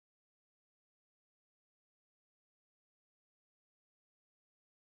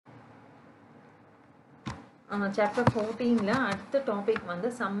Chapter 14ல அடுத்த topic வந்து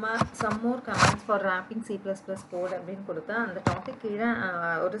some more commands for wrapping C++ code அப்படின்னு கொடுத்தா அந்த டாபிக் கீழே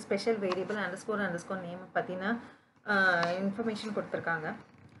ஒரு ஸ்பெஷல் வேரியபிள் அண்டர்ஸ்கோர் நேம் பற்றின இன்ஃபர்மேஷன் கொடுத்துருக்காங்க.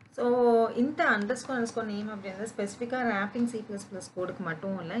 ஸோ இந்த அண்டர்ஸ்கோர் நேம் அப்படின்றது ஸ்பெசிஃபிக்காக ரேப்பிங் C++ கோடுக்கு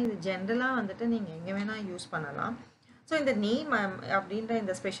மட்டும் இல்லை, இது ஜென்ரலாக வந்துட்டு நீங்கள் எங்கே வேணால் யூஸ் பண்ணலாம். ஸோ இந்த நேம் அப்படின்ற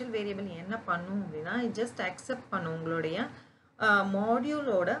இந்த ஸ்பெஷல் வேரியபிள் என்ன பண்ணும் அப்படின்னா, ஜஸ்ட் அக்செப்ட் பண்ணும் உங்களுடைய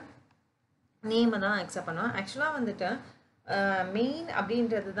மாடியூலோட நேமை தான் அக்செப்ட் பண்ணுவோம். ஆக்சுவலாக வந்துட்டு மெயின்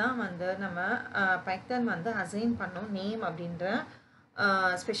அப்படின்றது தான் வந்து நம்ம பைத்தன் வந்து அசைன் பண்ணோம் நேம் அப்படின்ற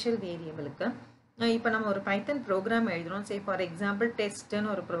ஸ்பெஷல் வேரியபிளுக்கு. இப்போ நம்ம ஒரு பைத்தன் ப்ரோக்ராம் எழுதுகிறோம். சே ஃபார் எக்ஸாம்பிள்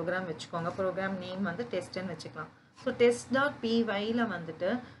டெஸ்ட்டுன்னு ஒரு ப்ரோக்ராம் வச்சுக்கோங்க. ப்ரோக்ராம் நேம் வந்து டெஸ்ட்டுன்னு வச்சுக்கலாம். ஸோ test.pyல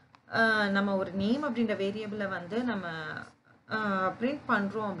வந்துட்டு நம்ம ஒரு நேம் அப்படின்ற வேரியபிளை வந்து நம்ம பிரிண்ட்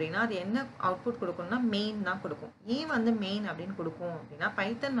பண்ணுறோம் அப்படின்னா அது என்ன அவுட்புட் கொடுக்கணும்னா மெயின் தான் கொடுக்கும். ஏன் வந்து மெயின் அப்படின்னு கொடுக்கும் அப்படின்னா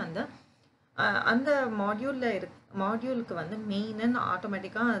பைத்தன் வந்து அந்த மாடியூலுக்கு வந்து மெயின்னு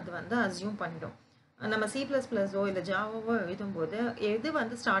ஆட்டோமேட்டிக்காக அது வந்து அஸ்யூம் பண்ணிடும். நம்ம C++ஓ இல்லை ஜாவாவோ எழுதும்போது எது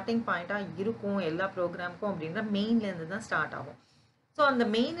வந்து ஸ்டார்டிங் பாயிண்ட்டாக இருக்கும் எல்லா ப்ரோக்ராமுக்கும் அப்படின்ற மெயின்லேருந்து தான் ஸ்டார்ட் ஆகும். ஸோ அந்த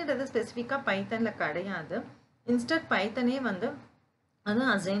மெயின்ன்றது ஸ்பெசிஃபிக்காக பைத்தனில் கிடையாது. இன்ஸ்டன்ட் பைத்தனே வந்து அது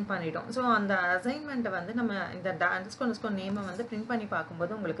அசைன் பண்ணிடும். ஸோ அந்த அசைன்மெண்ட்டை வந்து நம்ம இந்த அண்டர்ஸ்கோர் நேமை வந்து பிரிண்ட் பண்ணி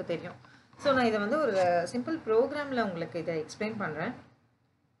பார்க்கும்போது உங்களுக்கு தெரியும். ஸோ நான் இதை வந்து ஒரு சிம்பிள் ப்ரோக்ராமில் உங்களுக்கு இதை எக்ஸ்பிளைன் பண்ணுறேன்.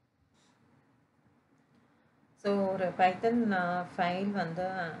 ஸோ ஒரு பைத்தன் ஃபைல் வந்து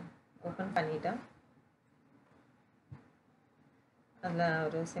ஓப்பன் பண்ணிட்டேன். அதில்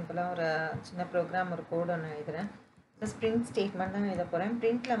ஒரு சிம்பிளாக ஒரு சின்ன ப்ரோக்ராம் ஒரு கோடு ஒன்று எழுதுகிறேன். ப்ளஸ் பிரிண்ட் ஸ்டேட்மெண்ட் தான் எழுத போகிறேன்.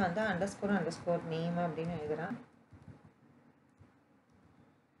 பிரிண்ட்டில் வந்து அண்டர்ஸ்கோர் நேம் அப்படின்னு எழுதுகிறேன்.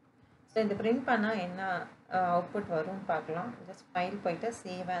 ஸோ இந்த பிரிண்ட் பண்ணால் என்ன அவுட்புட் வரும்னு பார்க்கலாம். ஜஸ்ட் ஃபைல் போயிட்டு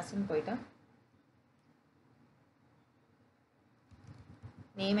சேவ் ஆஸ்ன்னு போயிட்டு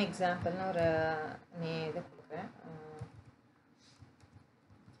நேம் எக்ஸாம்பிள்னு ஒரு இது கொடுக்குறேன்.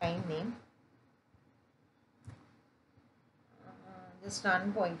 ஃபைல் நேம் ஜஸ்ட்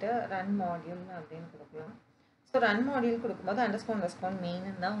ரன் போயிட்டு ரன் மாடியூல் அப்படின்னு கொடுக்கலாம். ஸோ ரன் மாடியூல் கொடுக்கும்போது அண்டர்ஸ்கோர்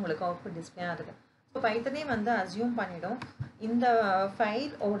மெயின்னு தான் உங்களுக்கு அவுட்புட் டிஸ்பிளே ஆகுது. ஸோ பைத்தனே வந்து அஸ்யூம் பண்ணிடும் இந்த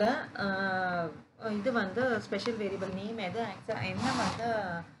ஃபைலோட இது வந்து ஸ்பெஷல் வேரியபிள் நேம் எது என்ன வந்து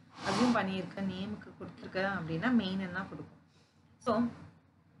அஸ்யூம் பண்ணியிருக்க நேமுக்கு கொடுத்துருக்க அப்படின்னா மெயின்னு தான் கொடுக்கும். ஸோ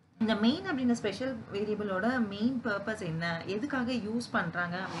இந்த மெயின் அப்படின்ற ஸ்பெஷல் வேரியபிளோட மெயின் பர்பஸ் என்ன, எதுக்காக யூஸ்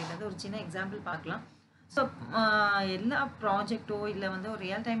பண்ணுறாங்க அப்படின்றத ஒரு சின்ன எக்ஸாம்பிள் பார்க்கலாம். ஸோ எல்லா ப்ராஜெக்டோ இல்லை வந்து ஒரு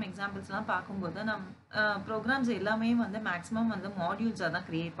ரியல் டைம் எக்ஸாம்பிள்ஸ்லாம் பார்க்கும்போது ப்ரோக்ராம்ஸ் எல்லாமே வந்து மேக்ஸிமம் வந்து மாடியூல்ஸாக தான்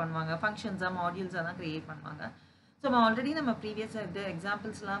க்ரியேட் பண்ணுவாங்க, ஃபங்க்ஷன்ஸாக மாடியூல்ஸாக தான் க்ரியேட் பண்ணுவாங்க. ஸோ ஆல்ரெடி நம்ம ப்ரீவியஸ் இது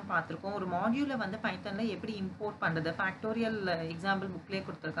எக்ஸாம்பிள்ஸ்லாம் பார்த்துருக்கோம். ஒரு மாடியூலை வந்து பைத்தனில் எப்படி இம்போர்ட் பண்ணுறது ஃபேக்டோரியல் எக்ஸாம்பிள் புக்லேயே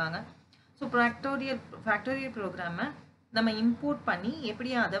கொடுத்துருக்காங்க. ஸோ ஃபேக்டோரியல் ப்ரோக்ராமை நம்ம இம்போர்ட் பண்ணி எப்படி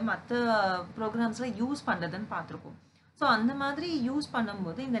அதை மற்ற ப்ரோக்ராம்ஸில் யூஸ் பண்ணுறதுன்னு பார்த்துருக்கோம். ஸோ அந்த மாதிரி யூஸ்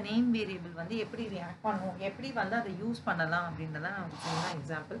பண்ணும்போது இந்த நேம் வேரியபிள் வந்து எப்படி ரியாக்ட் பண்ணும், எப்படி வந்து அதை யூஸ் பண்ணலாம் அப்படின்றதான் நான் சின்ன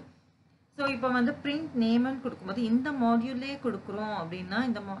எக்ஸாம்பிள். ஸோ இப்போ வந்து பிரிண்ட் நேம்னு கொடுக்கும்போது இந்த மாடியூல்லே கொடுக்குறோம் அப்படின்னா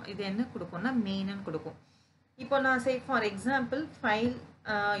இது என்ன கொடுக்கும்னா மெயின்னு கொடுக்கும். இப்போ நான் சே ஃபார் எக்ஸாம்பிள் ஃபைல்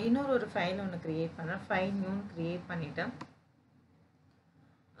இன்னொரு ஃபைல் ஒன்று க்ரியேட் பண்ணுறேன். ஃபைல் நியூன்னு க்ரியேட் பண்ணிவிட்டேன்.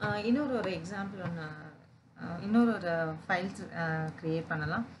 இன்னொரு எக்ஸாம்பிள் ஒன்று இன்னொரு ஃபைல்ஸ் க்ரியேட்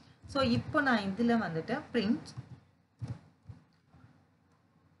பண்ணலாம். ஸோ இப்போ நான் இதில் வந்துட்டு பிரிண்ட்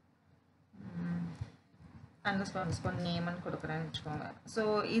அண்டர்ஸ்கோர் நேம்னு கொடுக்குறேன்னு வச்சுக்கோங்க. ஸோ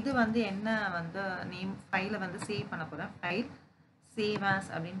இது வந்து என்ன வந்து நேம் ஃபைலை வந்து சேவ் பண்ண போகிறேன். ஃபைல் சேவ் ஆஸ்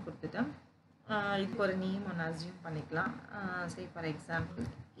அப்படின்னு கொடுத்துட்டு இதுக்கு ஒரு நேம் ஒன்று அஸ்யூம் பண்ணிக்கலாம். சே ஃபார் எக்ஸாம்பிள்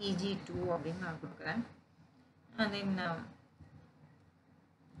EG2 அப்படின்னு நான் கொடுக்குறேன். அண்ட் தென்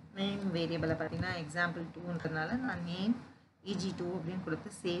நேம் வேரியபிளை பார்த்தீங்கன்னா எக்ஸாம்பிள் 2ன்றதுனால நான் நேம் EG2 அப்படின்னு கொடுத்து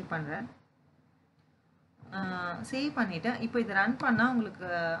சேவ் பண்ணுறேன். சேவ் பண்ணிவிட்டு இப்போ இதை ரன் பண்ணால் உங்களுக்கு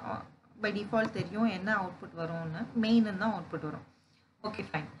பை டிஃபால்ட் தெரியும் என்ன அவுட்புட் வரும்னு, மெயின்னு தான் அவுட்புட் வரும். Okay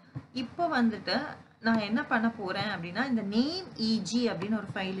fine. இப்போ வந்துட்டு நான் என்ன பண்ண போகிறேன் அப்படின்னா இந்த நேம் EG அப்படின்னு ஒரு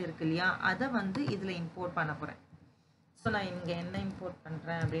ஃபைல் இருக்கு இல்லையா, அதை வந்து இதில் இம்போர்ட் பண்ண போகிறேன். ஸோ நான் இங்கே என்ன இம்போர்ட்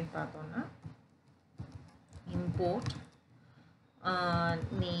பண்ணுறேன் அப்படின்னு பார்த்தோன்னா import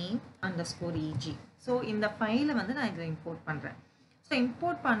name underscore EG. So இந்த ஃபைலை வந்து நான் இதில் இம்போர்ட் பண்ணுறேன். ஸோ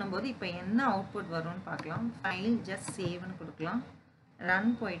இம்போர்ட் பண்ணும்போது இப்போ என்ன அவுட்புட் வரும்னு பார்க்கலாம். ஃபைல் ஜஸ்ட் சேவ்னு கொடுக்கலாம்.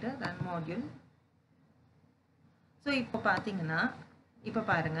 ரன் போயிட்டு ரன் மாடியூல். ஸோ இப்போ பார்த்தீங்கன்னா இப்போ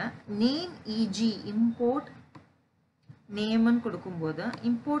பாருங்கள் நேம் EG இம்போர்ட் நேம்னு கொடுக்கும்போது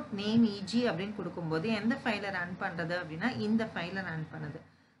இம்போர்ட் நேம் EG அப்படின்னு கொடுக்கும்போது எந்த ஃபைலை ரன் பண்ணுறது அப்படின்னா இந்த ஃபைலை ரன் பண்ணுது.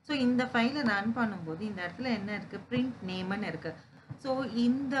 ஸோ இந்த ஃபைலை ரன் பண்ணும்போது இந்த இடத்துல என்ன இருக்குது, பிரிண்ட் நேம்னு இருக்குது. ஸோ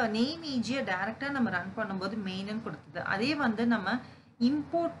இந்த நேம் EG டேரெக்டாக நம்ம ரன் பண்ணும்போது மெயின்னு கொடுத்தது. அதே வந்து நம்ம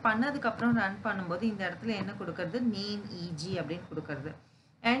இம்போர்ட் பண்ணதுக்கப்புறம் ரன் பண்ணும்போது இந்த இடத்துல என்ன கொடுக்கறது, நேம் இஜி அப்படின்னு கொடுக்கறது.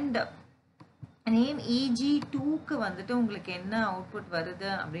 அண்ட் நேம் EG2க்கு வந்துட்டு உங்களுக்கு என்ன அவுட்புட் வருது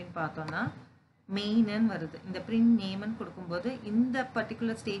அப்படின்னு பார்த்தோம்னா மெயின்னு வருது. இந்த பிரிண்ட் நேம்னு கொடுக்கும்போது இந்த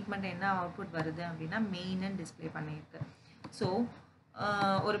பர்டிகுலர் ஸ்டேட்மெண்ட் என்ன அவுட்புட் வருது அப்படின்னா மெயின்னு டிஸ்பிளே பண்ணியிருக்கு. ஸோ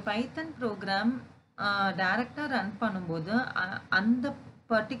ஒரு பைத்தன் ப்ரோக்ராம் டைரெக்டாக ரன் பண்ணும்போது அந்த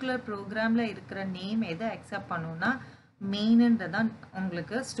பர்டிகுலர் ப்ரோக்ராமில் இருக்கிற நேம் எதை அக்செப்ட் பண்ணுன்னா மெயின்ன்றதான்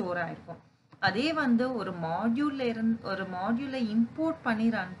உங்களுக்கு ஸ்டோர் ஆகிருக்கும். அதே வந்து ஒரு மாடியூலை இம்போர்ட் பண்ணி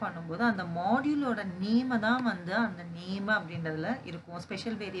ரன் பண்ணும்போது அந்த மாடியூலோட நேமை தான் வந்து அந்த நேம் அப்படின்றதுல இருக்கும்.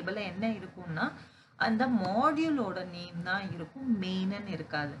 ஸ்பெஷல் வேரியபிளில் என்ன இருக்கும்னா அந்த மாடியூலோட நேம் தான் இருக்கும், மெயின்னு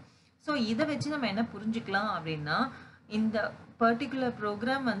இருக்காது. ஸோ இதை வச்சு நம்ம என்ன புரிஞ்சுக்கலாம் அப்படின்னா இந்த பர்டிகுலர்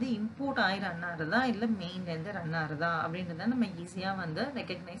ப்ரோக்ராம் வந்து இம்போர்ட் ஆகி ரன் ஆகுறதா இல்லை மெயின்லேருந்து ரன் ஆகுறதா அப்படின்றத நம்ம ஈஸியாக வந்து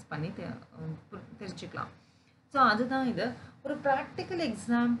ரெக்கக்னைஸ் பண்ணி தெரிஞ்சுக்கலாம். ஸோ அதுதான் இது. ஒரு ப்ராக்டிக்கல்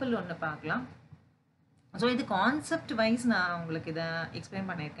எக்ஸாம்பிள் ஒன்று பார்க்கலாம். ஸோ இது கான்செப்ட் வைஸ் நான் உங்களுக்கு இதை எக்ஸ்பிளைன்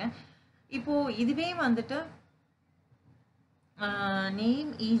பண்ணியிருக்கேன். இப்போது இதுவே வந்துட்டு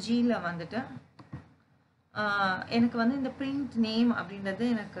நேம் இஜியில் வந்துட்டு எனக்கு வந்து இந்த பிரிண்ட் நேம் அப்படின்றது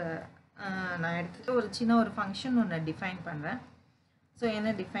எனக்கு நான் எடுத்துகிட்டு ஒரு சின்ன ஒரு ஃபங்க்ஷன் ஒன்று டிஃபைன் பண்ணுறேன். ஸோ என்ன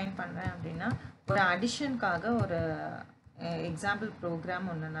டிஃபைன் பண்ணுறேன் அப்படின்னா ஒரு அடிஷனுக்காக ஒரு எக்ஸாம்பிள் ப்ரோக்ராம்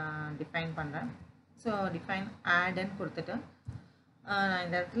ஒன்று நான் டிஃபைன் பண்ணுறேன். ஸோ டிஃபைன் ஆட்ன்னு கொடுத்துட்டு நான்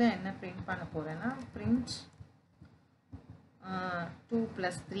இந்த இடத்துல என்ன பிரிண்ட் பண்ண போகிறேன்னா பிரிண்ட் 2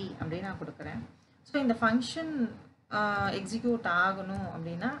 + 3 அப்படின்னு நான் கொடுக்குறேன். ஸோ இந்த ஃபங்க்ஷன் எக்ஸிக்யூட் ஆகணும்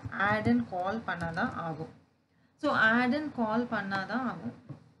அப்படின்னா ஆட்ன்னு கால் பண்ணால் தான் ஆகும். ஸோ ஆட்ன்னு கால் பண்ணால் தான் ஆகும்.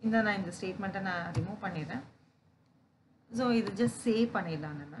 நான் இந்த ஸ்டேட்மெண்ட்டை நான் ரிமூவ் பண்ணிடுறேன். ஸோ இது ஜஸ்ட் சேவ்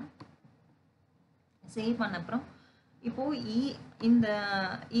பண்ணிடலாம். நம்ம சேவ் பண்ண அப்புறம் இப்போது இந்த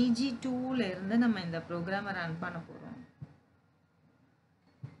EG2லேருந்து நம்ம இந்த ப்ரோக்ராமை ரன் பண்ண போகிறோம்.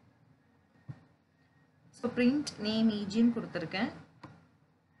 ஸோ பிரிண்ட் நேம் இஜின்னு கொடுத்துருக்கேன்,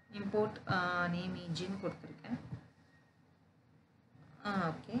 இம்போர்ட் நேம் இஜின்னு கொடுத்துருக்கேன்.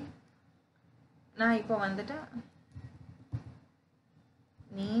 ஓகே, நான் இப்போ வந்துட்டு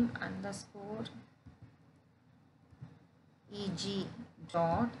நேம் _ EG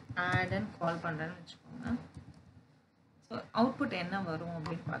டாட் ஆட்ன்னு கால் பண்ணுறேன்னு வச்சுக்கோங்க. ஸோ அவுட்புட் என்ன வரும்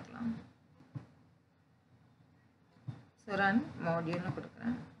அப்படின்னு பார்க்கலாம். ஸோ ரன் மாடியூல்னு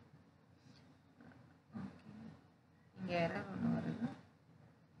கொடுக்குறேன். ஓகே, இங்கே எரர் ஒன்று வருது.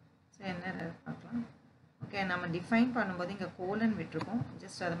 ஸோ என்ன எரர் பார்க்கலாம். ஓகே, நம்ம டிஃபைன் பண்ணும்போது இங்கே கோலன் விட்டுருக்கோம்.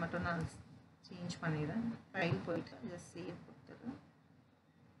 ஜஸ்ட் அதை மட்டும் நான் சேஞ்ச் பண்ணிடுறேன். ஃபைல் போயிட்டு ஜஸ்ட் சேவ் கொடுத்துடுறேன்.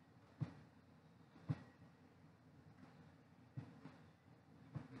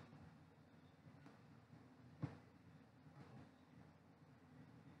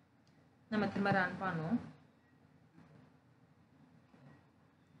 நம்ம திரும்ப ரன் பண்ணுவோம்.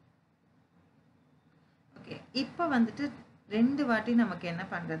 ஓகே, இப்போ வந்துட்டு 2 வாட்டி நமக்கு என்ன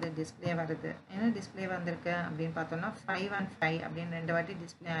பண்ணுறது, டிஸ்பிளே வருது. என்ன டிஸ்பிளே வந்திருக்கு அப்படின்னு பார்த்தோம்னா 5 and 5 அப்படின்னு 2 வாட்டி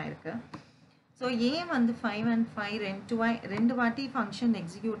டிஸ்பிளே ஆகிருக்கு. ஸோ ஏன் வந்து 5 and 5 2 வாட்டி ஃபங்க்ஷன்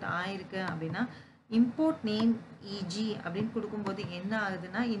எக்ஸிக்யூட் ஆகிருக்கு அப்படின்னா இம்போர்ட் நேம் இஜி அப்படின்னு கொடுக்கும்போது என்ன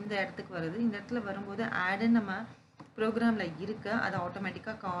ஆகுதுன்னா இந்த இடத்துக்கு வருது. இந்த இடத்துல வரும்போது ஆடுன்னு நம்ம ப்ரோக்ராமில் இருக்குது, அது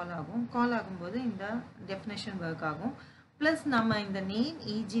ஆட்டோமேட்டிக்காக கால் ஆகும். கால் ஆகும்போது இந்த டெஃபினேஷன் ஒர்க் ஆகும். ப்ளஸ் நம்ம இந்த நேம்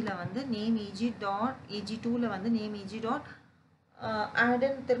இஜியில் வந்து நேம் இஜி டாட் EG2ல் வந்து நேம் இஜி டாட்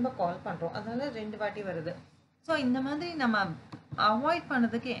ஆடுன்னு திரும்ப கால் பண்ணுறோம். அதனால் 2 வாட்டி வருது. ஸோ இந்த மாதிரி நம்ம அவாய்ட்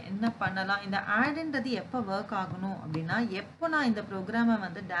பண்ணுறதுக்கு என்ன பண்ணலாம், இந்த ஆடுன்றது எப்போ ஒர்க் ஆகணும் அப்படின்னா எப்போ நான் இந்த ப்ரோக்ராமை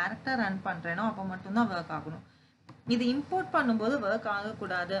வந்து டைரெக்டாக ரன் பண்ணுறேனோ அப்போ மட்டும்தான் ஒர்க் ஆகணும். இது இம்போர்ட் பண்ணும்போது ஒர்க்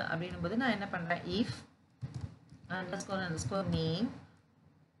ஆகக்கூடாது அப்படின்னும் போது நான் என்ன பண்ணுறேன், if __ name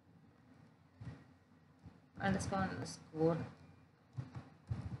 _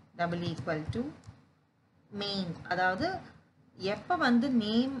 double equal to main. அதாவது எப்போ வந்து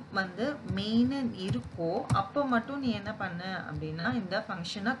நேம் வந்து மெயின் இருக்கோ அப்போ மட்டும் நீ என்ன பண்ண அப்படின்னா இந்த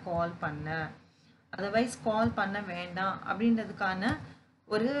ஃபங்க்ஷனை கால் பண்ண, அதர்வைஸ் கால் பண்ண வேண்டாம் அப்படின்றதுக்கான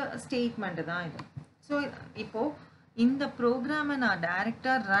ஒரு ஸ்டேட்மெண்ட் தான் இது. ஸோ இப்போது இந்த ப்ரோக்ராமை நான்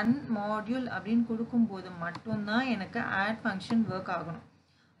டைரெக்டாக ரன் மாடியூல் அப்படின்னு கொடுக்கும்போது மட்டும்தான் எனக்கு ஆட் ஃபங்க்ஷன் ஒர்க் ஆகணும்.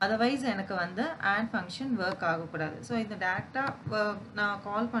 அதர்வைஸ் எனக்கு வந்து ஆட் ஃபங்க்ஷன் ஒர்க் ஆகக்கூடாது. ஸோ இந்த டேரெக்டாக நான்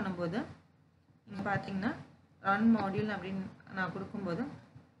கால் பண்ணும்போது இங்கே பார்த்தீங்கன்னா ரன் மாடியூல் அப்படின்னு நான் கொடுக்கும்போது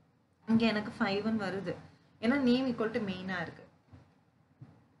இங்கே எனக்கு 5 வருது. ஏன்னா நேம் ஈக்குவல் டு மெயினாக இருக்குது.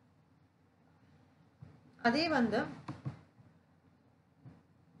 அதே வந்து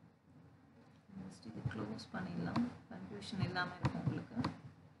இது க்ளோஸ் பண்ணிடலாம், கன்ஃபியூஷன் இல்லாமல் இருக்கும் உங்களுக்கு.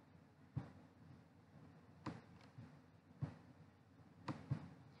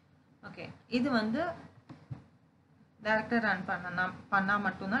 ஓகே, இது வந்து டேரெக்டாக ரன் பண்ணால்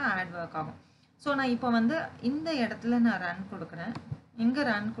மட்டும்தான் ஆட் ஒர்க் ஆகும். ஸோ நான் இப்போ வந்து இந்த இடத்துல நான் ரன் கொடுக்குறேன். இங்கே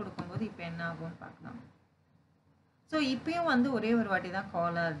ரன் கொடுக்கும்போது இப்போ என்ன ஆகும்னு பார்க்கலாம். ஸோ இப்பயும் வந்து ஒரே ஒரு வாட்டி தான்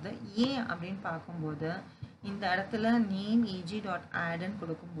கால் ஆகுது. ஏன் அப்படின்னு பார்க்கும்போது இந்த இடத்துல நேம் eg டாட் ஆட்னு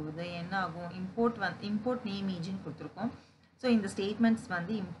கொடுக்கும்போது என்ன ஆகும், இம்போர்ட் நேம் ஈஜின்னு கொடுத்துருக்கோம். ஸோ இந்த ஸ்டேட்மெண்ட்ஸ்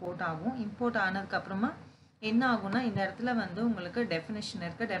வந்து இம்போர்ட் ஆகும். இம்போர்ட் ஆனதுக்கப்புறமா என்ன ஆகும்னா இந்த இடத்துல வந்து உங்களுக்கு டெஃபினேஷன்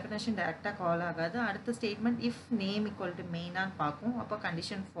இருக்குது. டெஃபினேஷன் டேரெக்டாக கால் ஆகாது. அடுத்த statement if name equal to மெயினான்னு பார்க்கும். அப்போ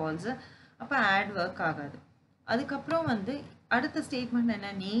கண்டிஷன் ஃபால்ஸு, அப்போ ஆட் ஒர்க் ஆகாது. அதுக்கப்புறம் வந்து அடுத்த ஸ்டேட்மெண்ட் என்ன,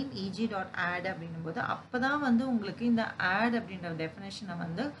 நேம் eg டாட் ஆட் அப்படின்னும் போது அப்போ தான் வந்து உங்களுக்கு இந்த ஆட் அப்படின்ற டெஃபினேஷனை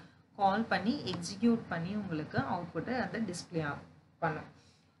வந்து கால் பண்ணி எக்ஸிக்யூட் பண்ணி உங்களுக்கு அவுட்புட்டை அந்த டிஸ்பிளே பண்ணும்.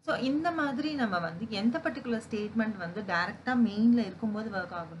 ஸோ இந்த மாதிரி நம்ம வந்து எந்த பர்டிகுலர் ஸ்டேட்மெண்ட் வந்து டைரெக்டாக மெயினில் இருக்கும்போது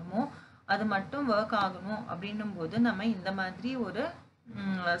ஒர்க் ஆகணுமோ அது மட்டும் ஒர்க் ஆகணும் அப்படின்னும் போது நம்ம இந்த மாதிரி ஒரு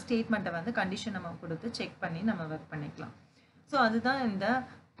ஸ்டேட்மெண்ட்டை வந்து கண்டிஷன் நம்ம கொடுத்து செக் பண்ணி நம்ம ஒர்க் பண்ணிக்கலாம். ஸோ அதுதான் இந்த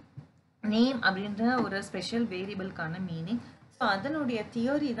நேம் அப்படின்ற ஒரு ஸ்பெஷல் வேரியபிள்கான மீனிங். ஸோ அதனுடைய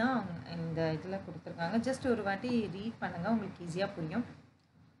தியரி தான் இந்த இதில் கொடுத்துருக்காங்க. ஜஸ்ட் ஒரு வாட்டி ரீட் பண்ணுங்கள், உங்களுக்கு ஈஸியாக புரியும்.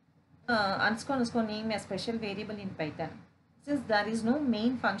 underscore name a special variable in Python. Since there is no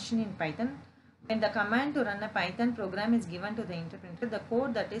main function in Python, when the command to run a Python program is given to the interpreter, the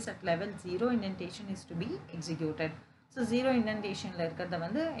code that is at level 0 indentation is to be executed. So 0 indentation இருக்கிறத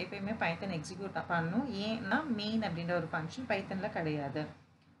வந்து எப்பயுமே Python execute பண்ணணும். ஏன்னா main அப்படின்ற ஒரு function Pythonல கிடையாது.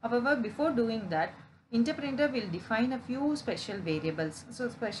 However, before doing that, interpreter will define a few special variables. So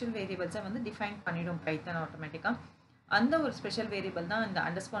special variables வந்து define பண்ணிடும் Python automatically. அந்த ஒரு ஸ்பெஷல் வேரியபிள் தான் இந்த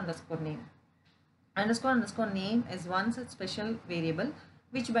underscore name. Underscore name is one such special variable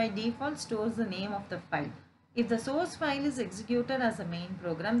which by default stores the name of the file. If the source file is executed as a main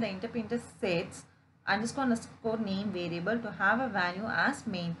program, the interpreter sets underscore name variable to have a value as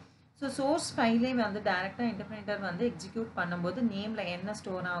main. So source file வந்து டைரக்டா interpreter வந்து execute பண்ணும்போது நேம்ல என்ன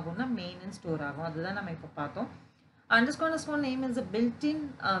store ஆகும்னா main store ஆகும். அதுதான் நம்ம இப்போ பார்த்தோம். Underscore name is a built-in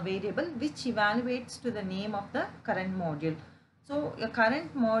variable which evaluates to the name of the current module. So current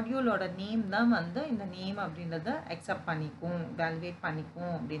module ஓட நேம் தான் வந்து இந்த நேம் அப்படின்றத accept பண்ணிக்கும், evaluate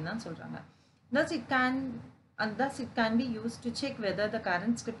பண்ணிக்கும் அப்படின்னு தான் சொல்றாங்க. Thus it can be used to check whether the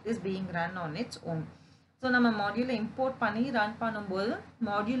current script is being run on its own. So நம்ம மாடியூலை இம்போர்ட் பண்ணி ரன் பண்ணும்போது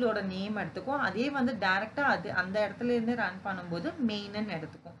மாடியூலோட நேம் எடுத்துக்கும். அதே வந்து டைரெக்டாக அந்த இடத்துல இருந்து ரன் பண்ணும்போது மெயின்னு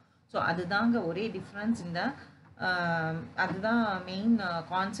எடுத்துக்கும். ஸோ அதுதாங்க ஒரே டிஃப்ரென்ஸ். இந்த அதுதான் மெயின்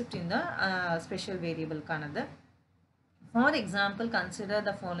கான்செப்ட் இந்த special வேரியபிள்கானது. For example consider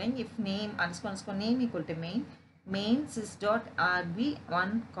the following. If name underscore name equal to main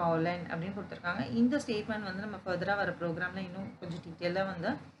sys.rb1 colon அப்படின்னு கொடுத்துருக்காங்க. இந்த ஸ்டேட்மெண்ட் வந்து நம்ம ஃபர்தராக வர ப்ரோக்ராமில் இன்னும் கொஞ்சம் டீட்டெயிலாக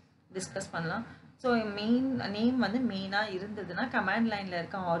வந்து டிஸ்கஸ் பண்ணலாம். ஸோ நேம் வந்து மெயினாக இருந்ததுன்னா கமாண்ட் லைனில்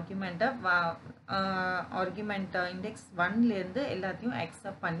இருக்க ஆர்குமெண்ட் இண்டெக்ஸ் 1லேருந்து எல்லாத்தையும்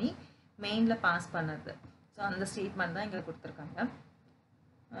அக்செப்ட் பண்ணி மெயினில் பாஸ் பண்ணுறது. ஸோ அந்த ஸ்டேட்மெண்ட் தான் இங்கே கொடுத்துருக்காங்க.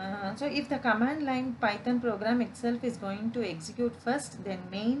 So if the command line Python program itself is going to execute first, then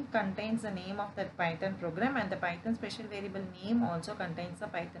main contains the name of that Python program and the Python special variable name also contains the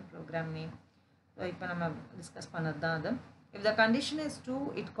Python program name. So இப்போ நம்ம discuss பண்ணது தான் அது. If the condition is true,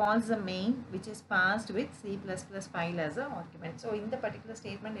 it calls the main which is passed with C++ file as a argument. So இந்த particular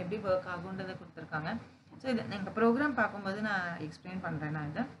statement எப்படி work ஆகுன்றதை கொடுத்துருக்காங்க. So இது நீங்கள் ப்ரோக்ராம் பார்க்கும்போது நான் எக்ஸ்பிளைன் பண்ணுறேன்.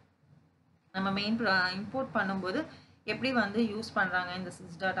 நான் இதை நம்ம மெயின் இம்போர்ட் பண்ணும்போது எப்படி வந்து யூஸ் பண்ணுறாங்க இந்த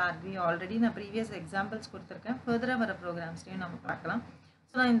sys.rb ஆல்ரெடி நான் ப்ரீவியஸ் எக்ஸாம்பிள்ஸ் கொடுத்துருக்கேன். ஃபர்தராக வர ப்ரோக்ராம்ஸ்லையும் நம்ம பார்க்கலாம்.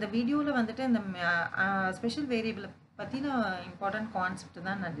 ஸோ நான் இந்த வீடியோவில் வந்துட்டு இந்த ஸ்பெஷல் வேரியபிளை பற்றின இம்பார்ட்டன்ட் கான்செப்ட்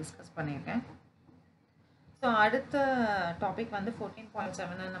தான் நான் டிஸ்கஸ் பண்ணியிருக்கேன். ஸோ அடுத்த டாபிக் வந்து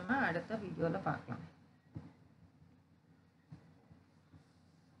 14.7 நம்ம அடுத்த வீடியோவில் பார்க்கலாம்.